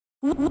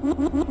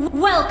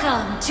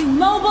Welcome to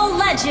Mobile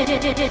Legends!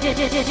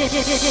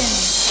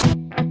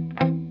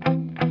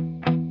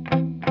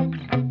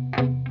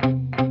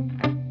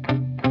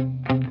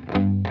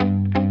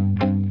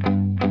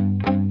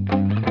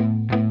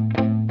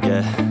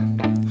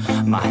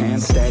 My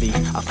hands steady,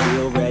 I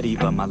feel ready,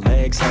 but my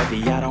legs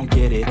heavy, I don't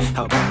get it.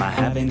 How come I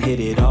haven't hit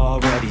it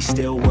already?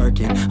 Still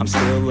working, I'm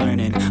still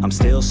learning, I'm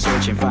still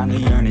searching,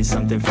 finally earning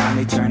something,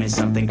 finally turning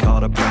something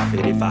called a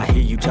profit. If I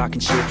hear you talking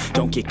shit,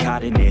 don't get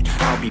caught in it.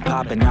 I'll be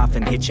popping off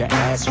and hit your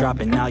ass,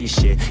 dropping all your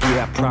shit.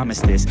 Yeah, I promise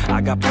this,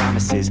 I got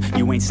promises,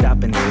 you ain't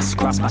stopping this.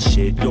 Cross my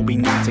shit, you'll be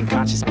knocked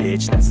unconscious,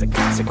 bitch. That's the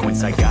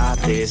consequence, I got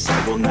this,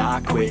 I will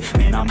not quit.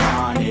 Man, I'm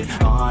on it,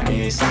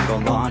 honest, I'm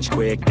gon' launch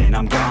quick, then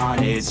I'm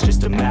gone. It's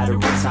just a matter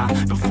of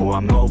time before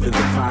I'm over the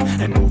climb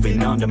and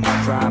moving under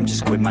my prime.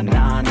 Just quit my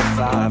 9 to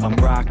 5, I'm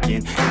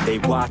rocking and they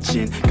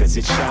watching, cause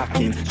it's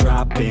shocking.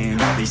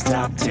 Dropping all these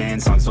top 10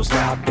 songs, no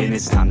stopping.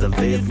 It's time to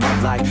live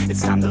my life,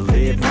 it's time to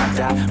live, not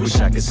die. Wish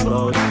I could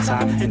slow down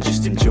time and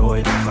just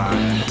enjoy the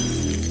climb.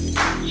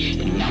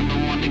 And I'm the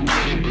one to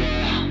get it, bro.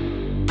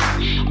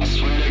 I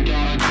swear to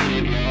God I'll get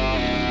it,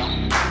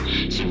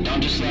 bro. So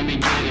don't just let me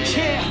get it.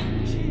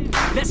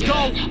 Yeah, let's go.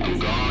 I'm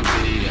gon'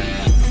 get it,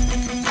 yeah.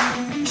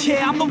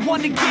 Yeah, I'm the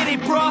one to get it,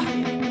 bruh.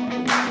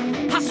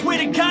 I swear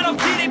to God I'll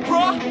get it,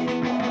 bruh.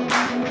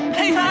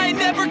 Hey, I ain't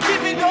never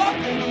giving up.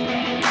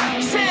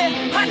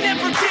 Yeah, I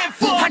never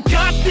give up. I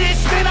got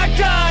this, man, I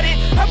got it.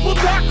 I will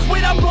not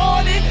quit, I'm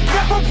on it.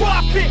 Never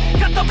off it.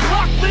 Got the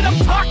block lit, I'm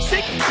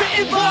toxic.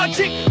 Spitting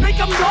logic, make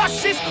them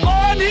nauseous.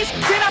 Honest,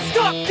 can I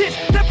stop this?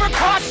 Never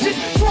cautious,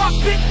 drop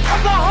it.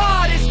 I'm the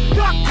hardest.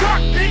 Knock,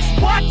 knock, bitch,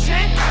 watch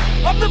it.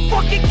 I'm the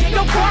fucking king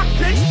of rock,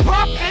 bitch.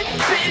 Profit,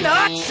 spitting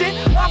hot shit.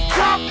 I'm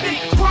topic,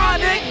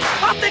 chronic.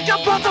 I think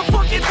I'm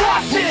motherfucking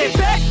lost it.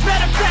 Back,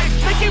 matter of fact,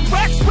 making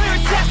racks where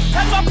it's at.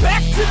 Have my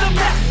back to the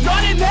map,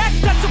 not an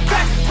act, that's a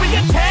fact. We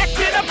attack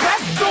in a back,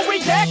 don't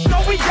react,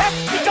 no react.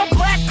 Think I'm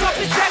black off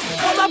his back,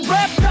 while I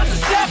rap, not to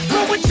step.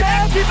 Throw a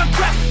jab, give a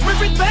crap.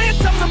 We're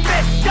advanced, I'm the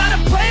man. Got a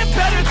plan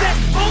better than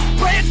most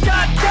brands.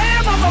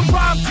 Goddamn, I'm a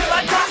rhyme till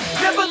I die.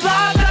 Never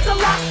lie, that's a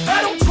lie.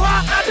 I don't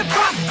try, I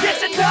defy. Yes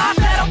and nah,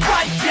 that I'm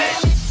right, yeah.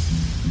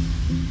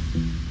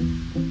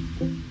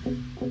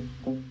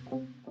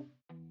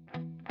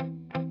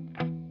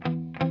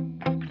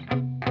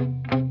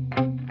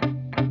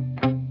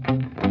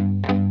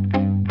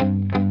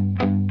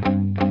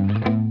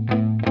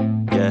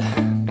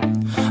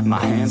 My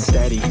hands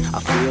steady,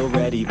 I feel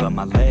ready, but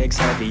my legs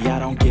heavy, I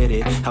don't get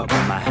it. How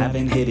come I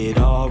haven't hit it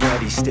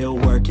already? Still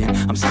working,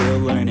 I'm still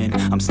learning,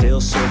 I'm still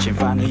searching,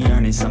 finally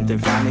earning something,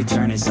 finally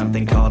turning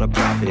something called a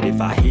profit.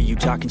 If I hear you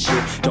talking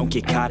shit, don't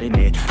get caught in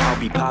it. I'll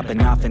be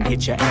popping off and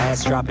hit your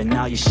ass, dropping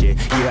all your shit.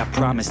 Yeah, I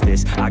promise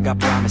this, I got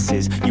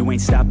promises, you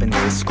ain't stopping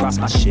this. Cross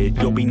my shit,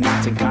 you'll be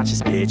knocked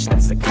unconscious, bitch.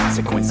 That's the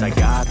consequence, I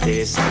got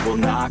this, I will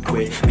not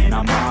quit. Man,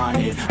 I'm on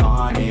it,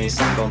 honest,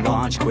 I'm gon'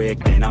 launch quick,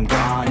 then I'm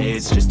gone.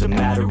 It's just a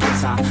matter of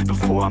time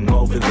before I'm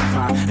over the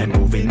climb and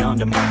moving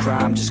under my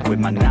prime. Just quit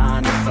my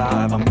 9 to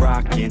 5, I'm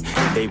rocking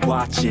and they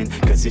watching,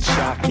 cause it's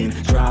shocking.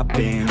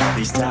 Dropping all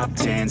these top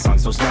 10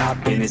 songs, no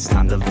stopping. It's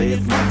time to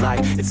live my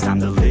life, it's time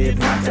to live,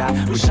 not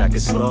die. Wish I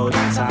could slow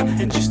down time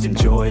and just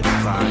enjoy the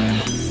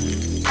climb.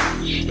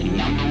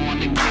 And I'm the one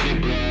to get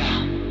it, bro.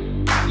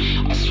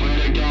 I swear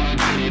to God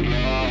I'll get it,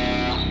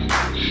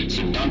 bro.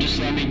 So don't just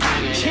let me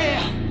get it.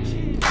 Yeah,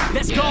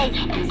 let's go.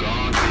 I'm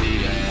gon' get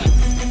it, yeah.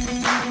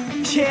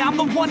 Yeah, I'm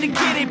the one to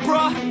get it,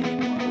 bruh.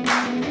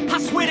 I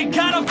swear to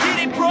God I'll get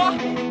it, bruh.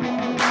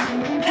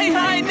 Hey,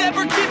 I ain't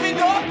never giving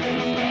up.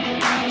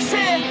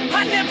 Yeah,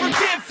 I never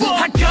give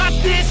up. I got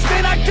this,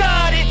 man, I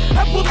got it.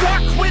 I will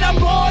not quit,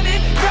 I'm on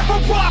it.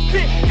 Never off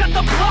it. Got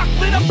the block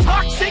lit, I'm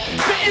toxic.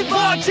 Spitting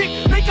logic,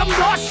 make them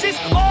nauseous.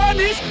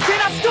 Honest, can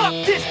I stop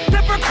this?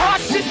 Never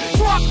cautious,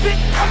 drop it.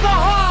 I'm the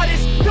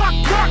hardest. Knock,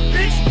 knock,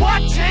 bitch,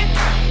 watch it.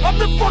 I'm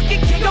the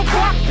fucking king of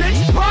rock, bitch.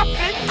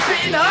 Profit,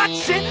 spitting hot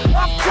shit.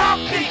 I'm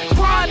topic,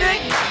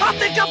 chronic. I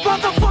think I'm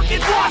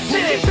motherfucking lost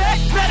it. Back,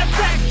 matter of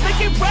fact,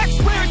 making racks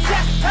where it's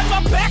at. Have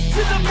my back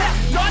to the map,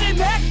 not an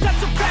act.